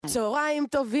צהריים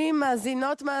טובים,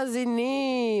 מאזינות,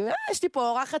 מאזינים. יש לי פה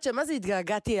אורחת שמה זה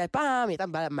התגעגעתי פעם, היא הייתה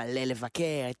מלא לבקר,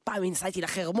 פעם נסעתי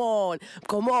לחרמון,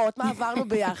 מקומות, מה עברנו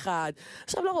ביחד.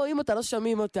 עכשיו לא רואים אותה, לא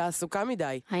שומעים אותה, עסוקה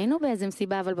מדי. היינו באיזה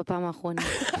מסיבה, אבל בפעם האחרונה.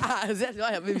 זה לא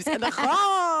היה במסעדה, נכון,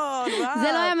 וואו.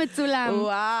 זה לא היה מצולם.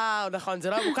 וואו, נכון, זה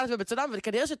לא היה מוקלט ומצולם,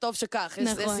 וכנראה שטוב שכך, יש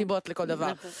סיבות לכל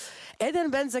דבר.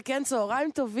 עדן בן זקן,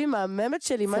 צהריים טובים, מהממת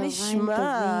שלי, מה נשמע?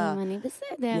 צהריים טובים, אני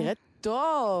בסדר. נראית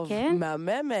טוב,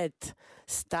 מהממת,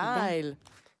 סטייל.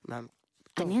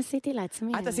 אני עשיתי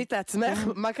לעצמי. את עשית לעצמך?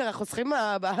 מה קרה? חוסכים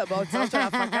בהוצאות של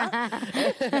ההפקה?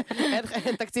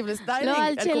 אין תקציב לסטיילינג? לא,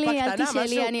 אל תשלי, אל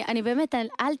תשלי. אני באמת,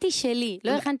 אל תשלי.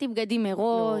 לא הכנתי בגדים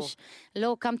מראש,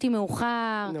 לא קמתי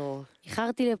מאוחר,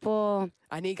 איחרתי לפה.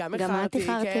 אני גם גם את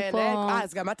איחרת לפה.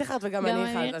 אז גם את איחרת וגם אני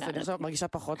איחרת. אז אני עכשיו מרגישה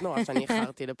פחות נורא שאני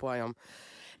איחרתי לפה היום.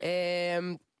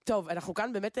 טוב, אנחנו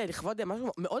כאן באמת לכבוד משהו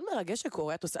מאוד מרגש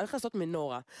שקורה, את הולכת לעשות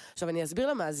מנורה. עכשיו אני אסביר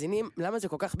למאזינים למה זה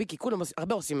כל כך בי, כי כולם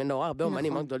הרבה עושים מנורה, הרבה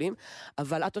אומנים מאוד גדולים,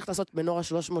 אבל את הולכת לעשות מנורה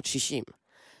 360,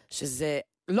 שזה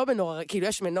לא מנורה, כאילו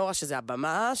יש מנורה שזה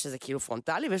הבמה, שזה כאילו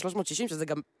פרונטלי, ויש 360 שזה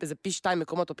גם איזה פי 2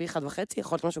 מקומות או פי 1.5,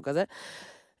 יכול להיות משהו כזה,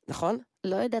 נכון?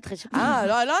 לא יודעת חשבתי.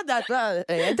 לא יודעת,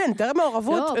 עדן, יותר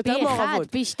מעורבות, יותר מעורבות. לא, פי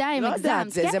 1, פי 2,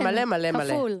 הגזמת. זה מלא מלא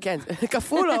מלא. כפול. כן,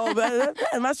 כפול או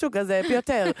משהו כזה, פי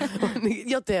יותר.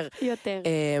 יותר.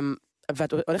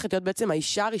 ואת הולכת להיות בעצם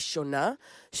האישה הראשונה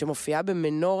שמופיעה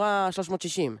במנורה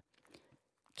 360.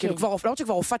 כאילו כבר, לא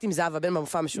שכבר הופעת עם זהב הבן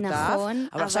במופע המשותף, נכון,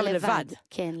 אבל עכשיו לבד.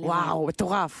 כן, לבד. וואו,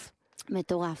 מטורף.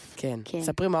 מטורף. כן.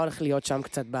 ספרי מה הולך להיות שם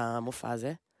קצת במופע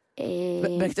הזה.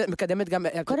 מקדמת גם...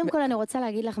 קודם כל אני רוצה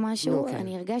להגיד לך משהו,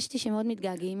 אני הרגשתי שמאוד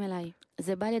מתגעגעים אליי.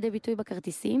 זה בא לידי ביטוי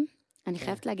בכרטיסים, אני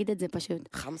חייבת להגיד את זה פשוט.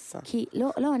 חמסה. כי,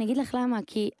 לא, אני אגיד לך למה,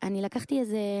 כי אני לקחתי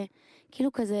איזה,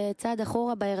 כאילו כזה צעד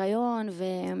אחורה בהיריון,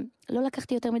 ולא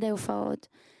לקחתי יותר מדי הופעות,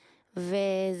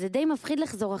 וזה די מפחיד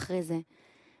לחזור אחרי זה.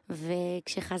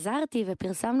 וכשחזרתי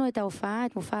ופרסמנו את ההופעה,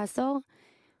 את מופע העשור,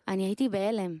 אני הייתי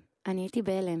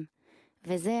בהלם.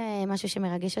 וזה משהו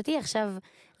שמרגש אותי. עכשיו,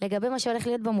 לגבי מה שהולך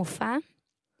להיות במופע,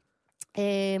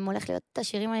 הולך להיות את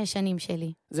השירים הישנים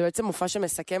שלי. זה בעצם מופע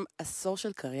שמסכם עשור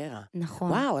של קריירה.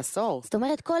 נכון. וואו, עשור. זאת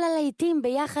אומרת, כל הלהיטים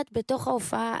ביחד בתוך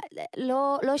ההופעה,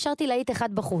 לא השארתי להיט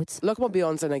אחד בחוץ. לא כמו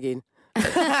ביונסה נגיד.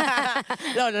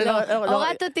 לא,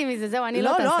 הורדת אותי מזה, זהו, אני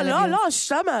לא טסה לביונסה. לא,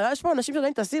 שמה, יש פה אנשים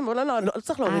שעדיין טסים, לא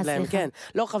צריך להוריד להם, כן.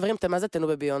 לא, חברים, מה זה תנו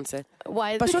בביונסה?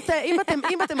 פשוט,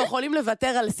 אם אתם יכולים לוותר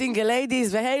על סינגל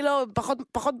ליידיז והיילו,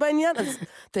 פחות בעניין, אז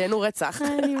תהנו רצח.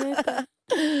 אני מתה.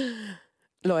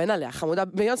 לא, אין עליה, חמודה,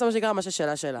 ביונסה מה שגרה, מה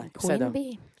ששאלה שלה. קווין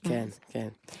בי. כן.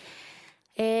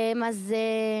 אז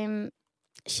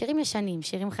שירים ישנים,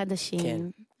 שירים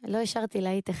חדשים. לא השארתי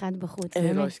להיט אחד בחוץ.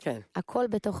 הכל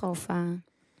בתוך ההופעה.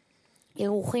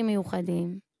 אירוחים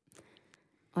מיוחדים.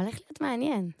 הולך להיות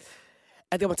מעניין.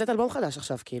 את גם מוצאת אלבום חדש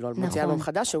עכשיו, כאילו, מוציאה אלבום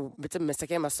חדש, שהוא בעצם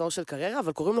מסכם עשור של קריירה,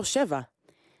 אבל קוראים לו 7.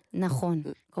 נכון.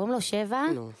 קוראים לו 7.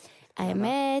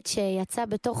 האמת שיצא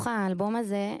בתוך האלבום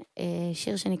הזה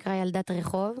שיר שנקרא ילדת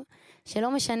רחוב,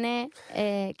 שלא משנה,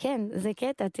 כן, זה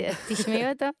קטע, תשמעי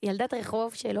אותו, ילדת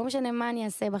רחוב, שלא משנה מה אני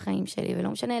אעשה בחיים שלי, ולא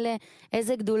משנה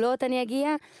לאיזה גדולות אני אגיע,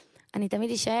 אני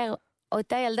תמיד אשאר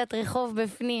אותה ילדת רחוב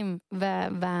בפנים.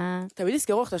 תמיד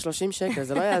יזכרו לך את 30 שקל,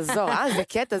 זה לא יעזור. זה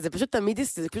קטע, זה פשוט תמיד,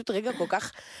 זה פשוט רגע כל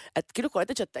כך, את כאילו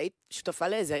קולטת שאת היית שותפה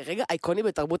לאיזה רגע אייקוני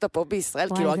בתרבות הפופ בישראל,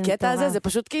 כאילו הקטע הזה, זה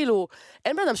פשוט כאילו,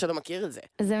 אין בן אדם שלא מכיר את זה.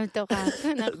 זה מטורף,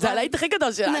 נכון. זה הלהיט הכי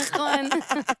גדול שלך. נכון.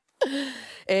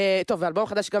 טוב, ואלבום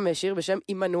חדש גם שיר בשם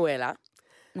עמנואלה,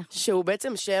 שהוא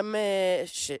בעצם שם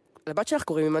לבת שלך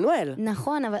קוראים עמנואל.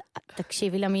 נכון, אבל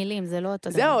תקשיבי למילים, זה לא אותו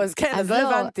דבר. זהו, אז כן, אז לא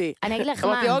הבנתי. אני אגיד לך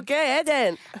מה. אמרתי, אוקיי,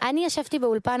 עדן. אני ישבתי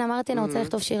באולפן, אמרתי, אני רוצה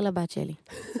לכתוב שיר לבת שלי.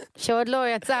 שעוד לא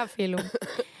יצא אפילו.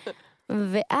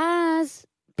 ואז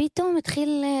פתאום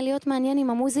התחיל להיות מעניין עם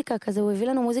המוזיקה כזה, הוא הביא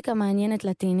לנו מוזיקה מעניינת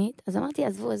לטינית, אז אמרתי,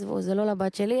 עזבו, זה לא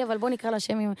לבת שלי, אבל בוא נקרא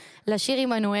לשיר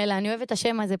עמנואלה, אני אוהבת את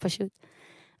השם הזה פשוט.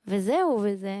 וזהו,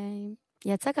 וזה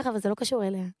יצא ככה, וזה לא קשור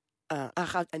אליה.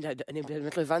 אני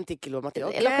באמת לא הבנתי, כאילו אמרתי,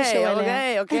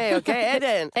 אוקיי,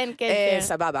 עדן. אין קשר.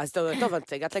 סבבה, אז טוב,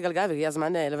 את הגעת לגלגלייב, והגיע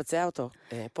הזמן לבצע אותו,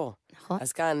 פה. נכון.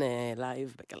 אז כאן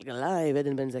לייב בגלגלייב,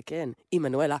 עדן בן זקן,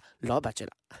 עמנואלה, לא הבת שלה.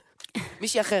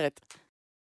 מישהי אחרת.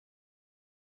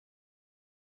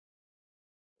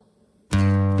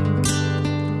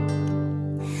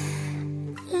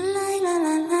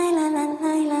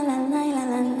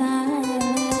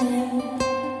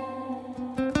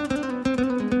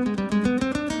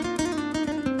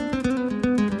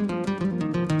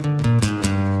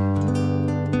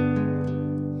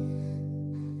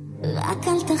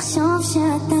 תחשוב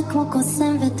שאתה כמו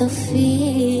קוסם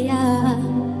ותופיע,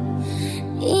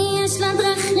 יש לה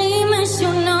דרכים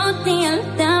משונות, היא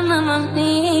ילדה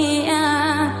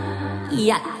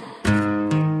יאללה.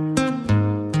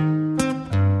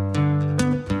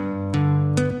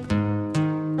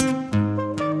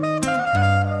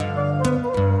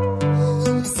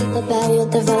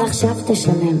 בעיות אבל עכשיו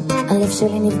תשלם, הלב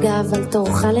שלי נפגע אבל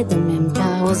תורך לדמם,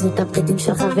 תארוז את הבגדים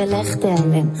שלך ולך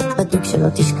תיעלם, בדוק שלא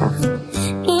תשכח.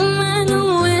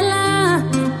 אימנואלה,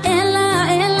 אלה,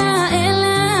 אלה,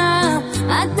 אלה,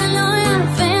 אתה לא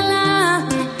יפה לה,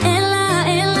 אלה,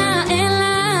 אלה,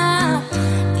 אלה,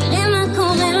 תראה מה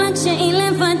קורה לה כשהיא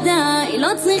לבדה, היא לא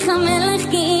צריכה מלך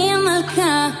כי היא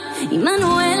המלכה.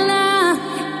 אימנואלה,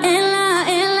 אלה,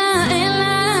 אלה,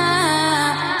 אלה.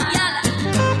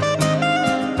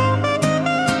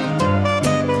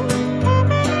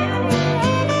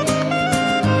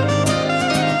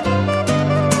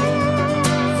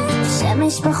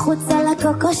 שמש בחוץ על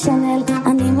הקוקו שנל,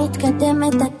 אני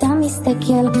מתקדמת, אתה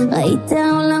מסתכל, ראית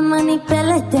העולם אני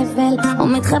פלט תבל,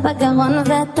 עומד לך בגרון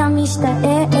ואתה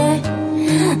משתאה,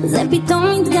 זה פתאום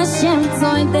מתגשם,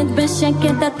 צועדת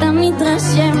בשקט, אתה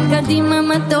מתרשם, קדימה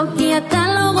מתוקי, אתה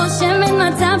לא רושם, אין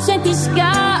מצב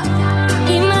שתשכח.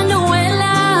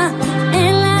 אימנואלה,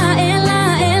 אלה,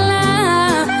 אלה,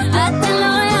 אלה, אתה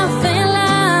לא יפה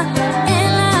לה,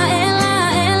 אלה,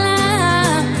 אלה,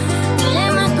 אלה,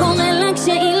 תראה מה קורה לה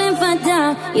כשהיא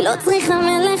לבדה, היא לא צריכה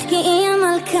מלך כי היא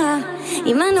המלכה.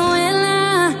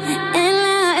 אימנואלה,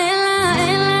 אלה, אלה,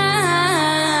 אלה.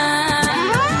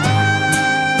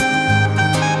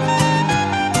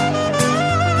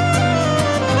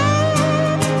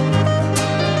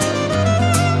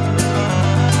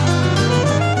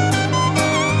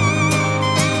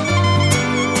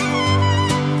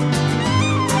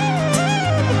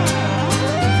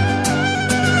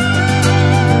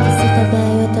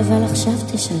 אבל עכשיו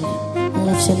תשלם,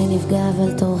 הלב שלי נפגע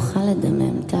אבל תורך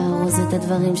לדמם, תארוז את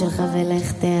הדברים שלך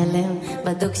ולך תיעלם,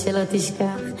 בדוק שלא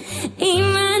תשכח.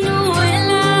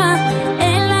 אימנואלה,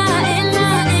 אלה,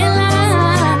 אלה, אלה,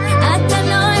 אתה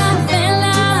לא יפה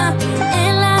לה,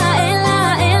 אלה,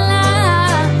 אלה, אלה,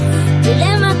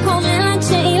 תראה מה קורה לה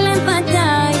כשהיא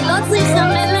לבדה, היא לא צריכה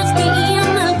מלך כי היא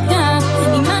המלכה.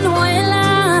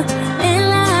 אימנואלה,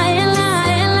 אלה, אלה,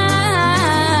 אלה.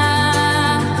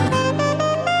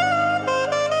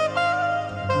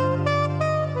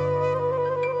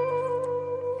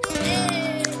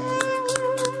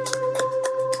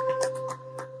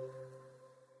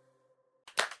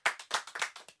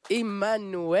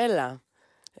 אימנואלה.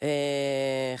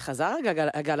 חזר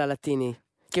הגל הלטיני.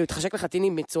 כי הוא התחשק לך טיני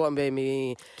מצורה...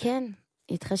 כן,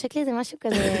 התחשק לי זה משהו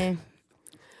כזה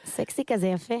סקסי כזה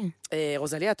יפה.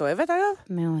 רוזליה, את אוהבת אגב?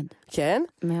 מאוד. כן?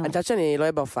 מאוד. אני יודעת שאני לא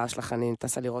אהיה בהופעה שלך, אני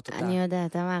טסה לראות אותה. אני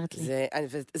יודעת, אמרת לי.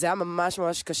 זה היה ממש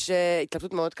ממש קשה,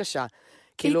 התלבטות מאוד קשה.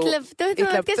 התלבטות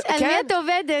מאוד קשה, על מי את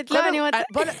עובדת? לא, אני רוצה...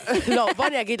 לא, בוא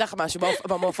אני אגיד לך משהו,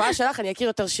 במופעה שלך אני אכיר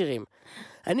יותר שירים.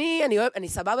 אני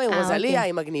סבבה עם רוזליה,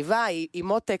 היא מגניבה, היא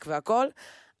מותק והכל,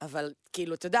 אבל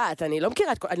כאילו, את יודעת, אני לא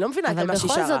מכירה, אני לא מבינה את מה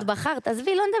שהיא שרה. אבל בכל זאת בחרת,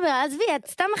 עזבי, לא נדבר, עזבי, את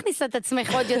סתם מכניסה את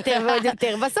עצמך עוד יותר ועוד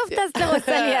יותר, בסוף טסת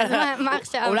לרוזליה, אז מה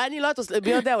עכשיו? אולי אני לא אטוס,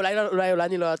 מי יודע, אולי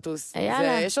אני לא אטוס.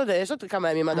 יש עוד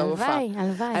כמה ימים עד ההופעה.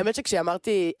 הלוואי. האמת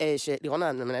שכשאמרתי, שלירון,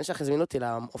 המנהל שלך הזמין אותי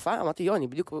להופעה, אמרתי, אני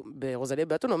בדיוק ברוזליה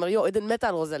באתון, הוא אומר, עדן מתה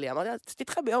על רוזליה. אמרתי,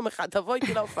 תתחיל ביום אחד, תבוא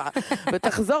איתי להופעה,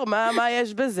 ותחזור, מה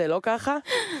יש בזה, לא ככה?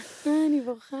 אני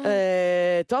בורחה.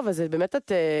 טוב, אז באמת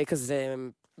את כזה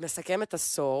מסכמת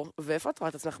עשור, ואיפה את רואה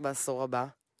את עצמך בעשור הבא?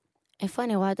 איפה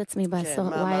אני רואה את עצמי בעשור?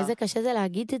 וואי, איזה קשה זה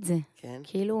להגיד את זה. כן.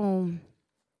 כאילו,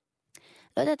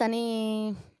 לא יודעת,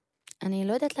 אני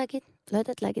לא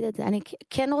יודעת להגיד את זה. אני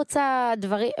כן רוצה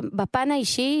דברים, בפן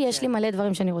האישי יש לי מלא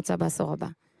דברים שאני רוצה בעשור הבא.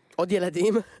 עוד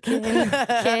ילדים?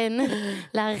 כן,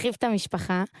 להרחיב את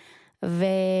המשפחה,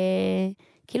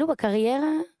 וכאילו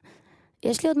בקריירה,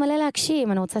 יש לי עוד מלא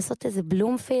להגשים, אני רוצה לעשות איזה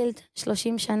בלומפילד,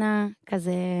 30 שנה,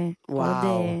 כזה,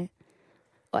 וואו.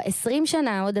 עוד 20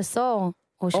 שנה, עוד עשור,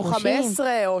 או 30. או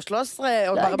 15, או 13,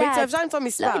 או ברביצה, אפשר למצוא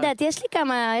מספר. לא יודעת, יש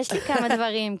לי כמה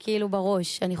דברים, כאילו,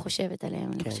 בראש, שאני חושבת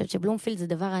עליהם. אני חושבת שבלומפילד זה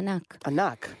דבר ענק.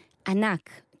 ענק. ענק,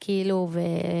 כאילו,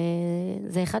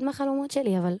 וזה אחד מהחלומות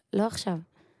שלי, אבל לא עכשיו.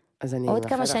 עוד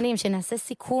כמה שנים, שנעשה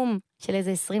סיכום של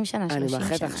איזה 20 שנה, 30 שנה. אני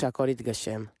מאחלת לך שהכל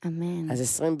יתגשם. אמן. אז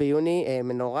 20 ביוני,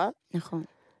 מנורה. נכון.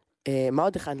 מה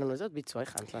עוד הכנת לנו? איזה עוד ביצוע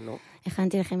הכנת לנו?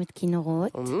 הכנתי לכם את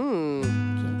כינורות.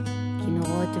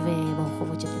 כינורות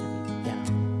וברחובות של תל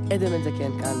אביב. עדן בן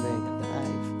זקן כאן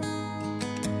בגלגלייב.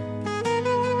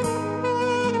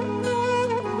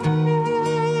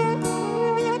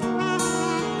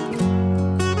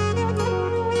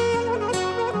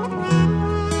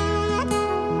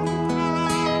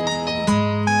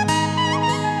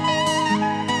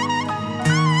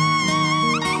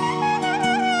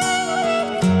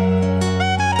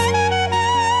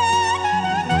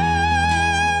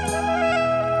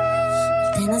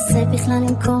 בכלל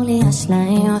למכור לי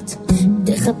אשליות.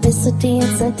 תחפש אותי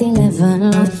יצאתי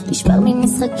לבלות, נשבר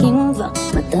ממשחקים כבר,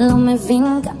 אתה לא מבין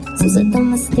גם זוז אתה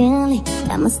מסתיר לי,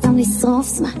 למה סתם לשרוף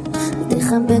זמן?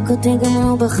 תחבק אותי גם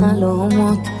לא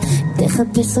בחלומות,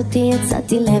 תחפש אותי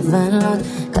יצאתי לבלות,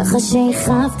 ככה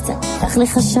שיחף קצת, קח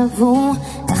לך שבוע,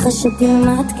 ככה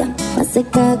שתלמד גם מה זה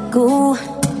קגוע.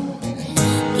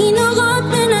 כינורות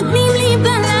מנגנים לי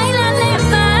בלילה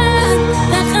לבד,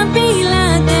 ככה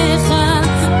בלעדיך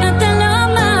אתה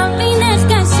לא מאמין איך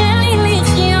קשה לי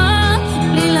לחיות,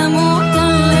 לי למות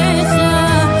עליך,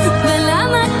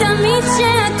 ולמה תמיד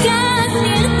שהכעס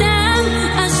נרדם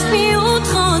השפיות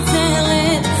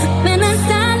חוזרת,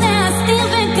 מנסה להסתיר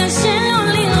וקשה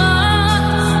לא לראות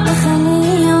איך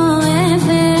אני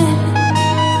אוהבת.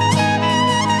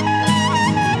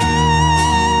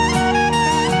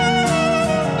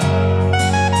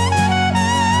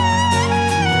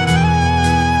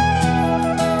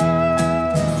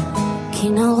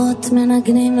 כינורות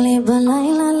מנגנים לי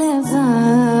בלילה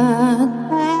לבד,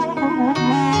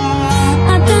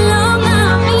 אתה לא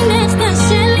מאמין איך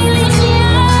קשה לי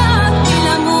לחיות, לי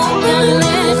למות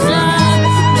עליך,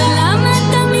 ולמה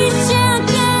תמיד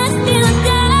שהכעס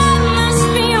נרדם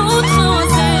השפיות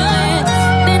חוזרת,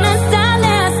 מנסה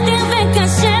להסתיר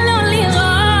וקשה לא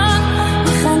לראות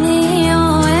איך אני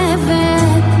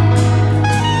אוהבת.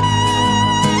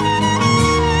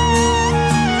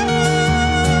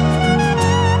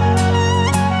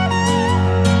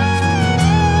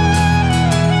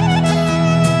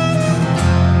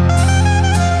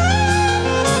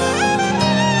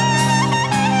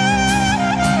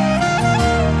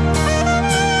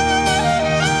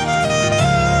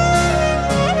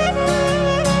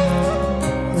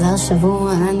 כבר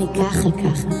שבוע אני ככה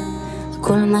ככה,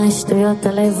 הכל מלא שטויות,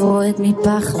 הלב רועד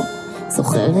מפחד,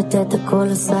 זוכרת את הכל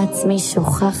עושה עצמי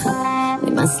שוכחת,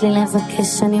 נמאס לי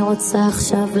לבקש אני רוצה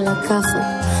עכשיו לקחת,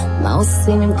 מה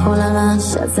עושים עם כל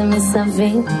הרעש הזה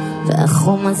מסביב,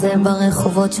 והחום הזה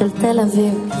ברחובות של תל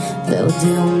אביב, ועוד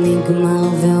יום נגמר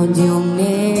ועוד יום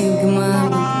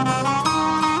נגמר.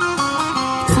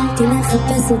 התחלתי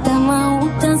לחפש את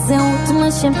המהות הזהות,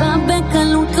 מה שבא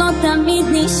בקלות לא תמיד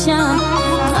נשאר,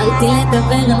 התחלתי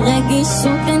לדבר על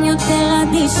רגישות, אין יותר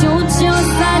אדישות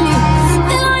שעושה לי,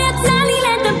 ולא יצא לי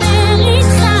לדבר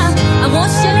איתך,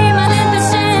 הראש שלי מלא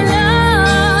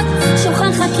בשאלות,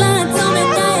 שוכחת לעצום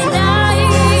את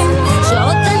הידיים,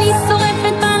 שעות אני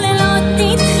שורפת בלילות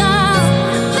איתך,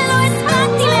 ולא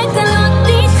הספקתי לגלות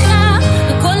איתך,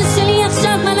 הקול שלי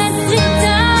עכשיו מלא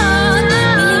שריטות,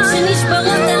 מילים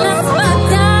שנשברות על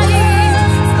השפתיים,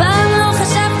 פעם לא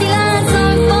חשבתי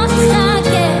לעזוב אותך,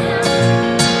 כן.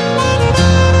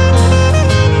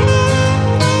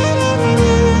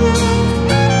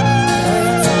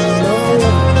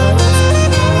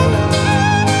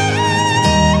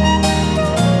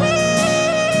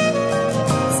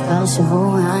 כבר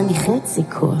שבוע אני חצי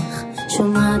כוח,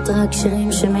 שומעת רק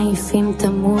שירים שמעיפים את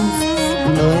המוח,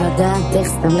 אני לא יודעת איך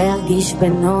סתם להרגיש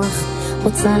בנוח,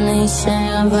 רוצה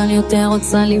להישאר אבל יותר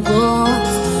רוצה לברוח,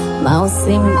 מה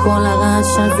עושים עם כל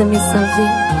הרעש הזה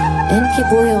מסביב, אין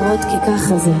כיבוי אורות כי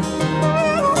ככה זה,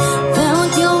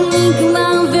 ועוד יום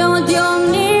נגמר ועוד יום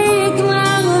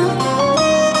נגמר,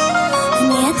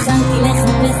 אני התחלתי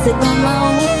לחפש את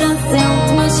המהות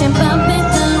הזהות, מה שבא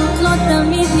בקלות לא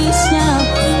תמיד נשאר,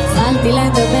 התחלתי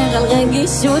לדבר על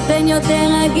רגישות, אין יותר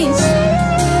רגיש,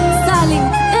 סלים,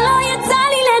 ולא יצא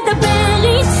לי לדבר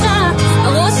איתך,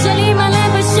 הראש שלי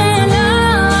מלא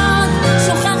בשאלות,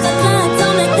 שוכחת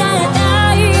לעצום את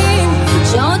הידיים,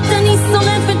 שעות אני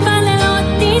שורפת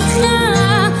בלילות איתך,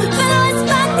 ולא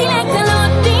הספקתי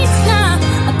לגלות איתך,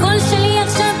 הקול שלי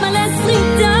עכשיו מלא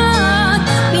שריטות,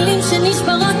 מילים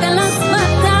שנשברות על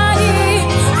השפתיים,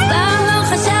 פעם לא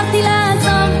חשבתי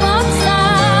לעזוב אותך.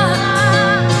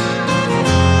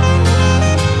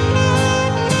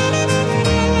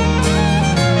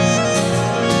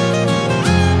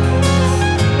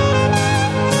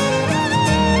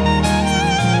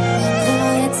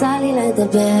 ולא יצא לי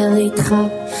לדבר איתך,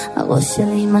 הראש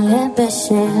שלי מלא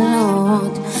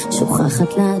בשאלות,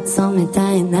 שוכחת לעצום את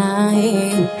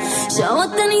העיניים, שעות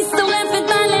אני שורפת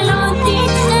בלילות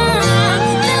איתך,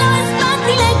 ולא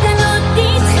הספקתי לגלות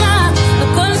איתך,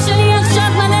 הקול שלי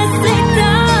עכשיו מלא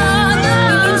שריטות,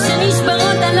 מילים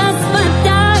שנשברות על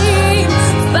השפתיים,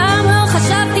 פעם לא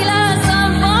חשבתי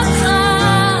לעזוב אותך.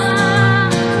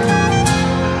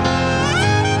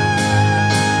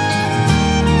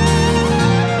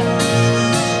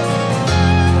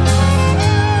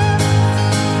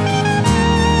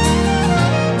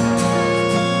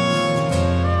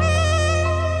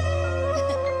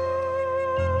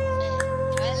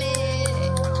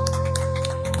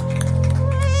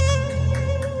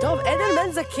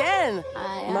 כן.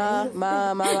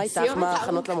 מה איתך? מה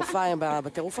הכנות למופע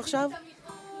בטירוף עכשיו?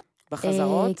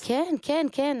 בחזרות?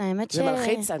 כן, האמת זה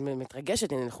מלחיץ, את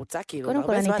מתרגשת, אני לחוצה כאילו. קודם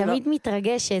כל, אני תמיד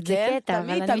מתרגשת, זה קטע, אבל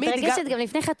אני מתרגשת גם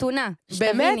לפני חתונה.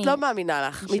 באמת לא מאמינה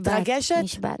לך. מתרגשת?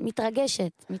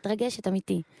 מתרגשת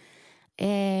אמיתי.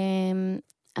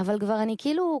 אבל כבר אני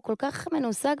כאילו כל כך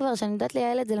מנוסה כבר, שאני יודעת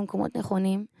לייעל את זה למקומות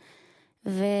נכונים,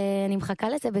 ואני מחכה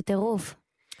לזה בטירוף.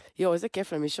 יו, איזה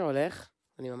כיף למי שהולך.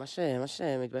 אני ממש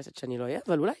מתבאסת שאני לא אהיה,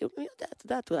 אבל אולי, מי יודע, את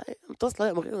יודעת, אולי המטוס לא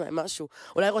ימריא אולי משהו,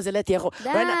 אולי רוזלט יהיה,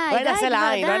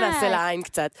 אולי נעשה לעין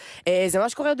קצת. זה מה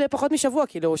שקורה עוד פחות משבוע,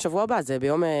 כאילו, שבוע הבא, זה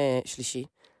ביום שלישי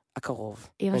הקרוב.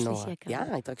 יום שלישי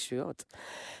הקרוב. התרגשויות.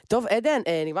 טוב, עדן,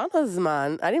 נגמרנו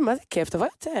הזמן, מה זה כיף, תבוא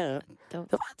יותר. תבוא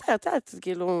יותר, את יודעת,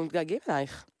 כאילו, מתגעגעים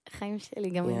אלייך. חיים שלי,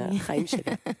 גם אני. חיים שלי.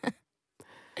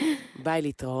 ביי,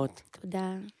 להתראות.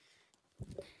 תודה.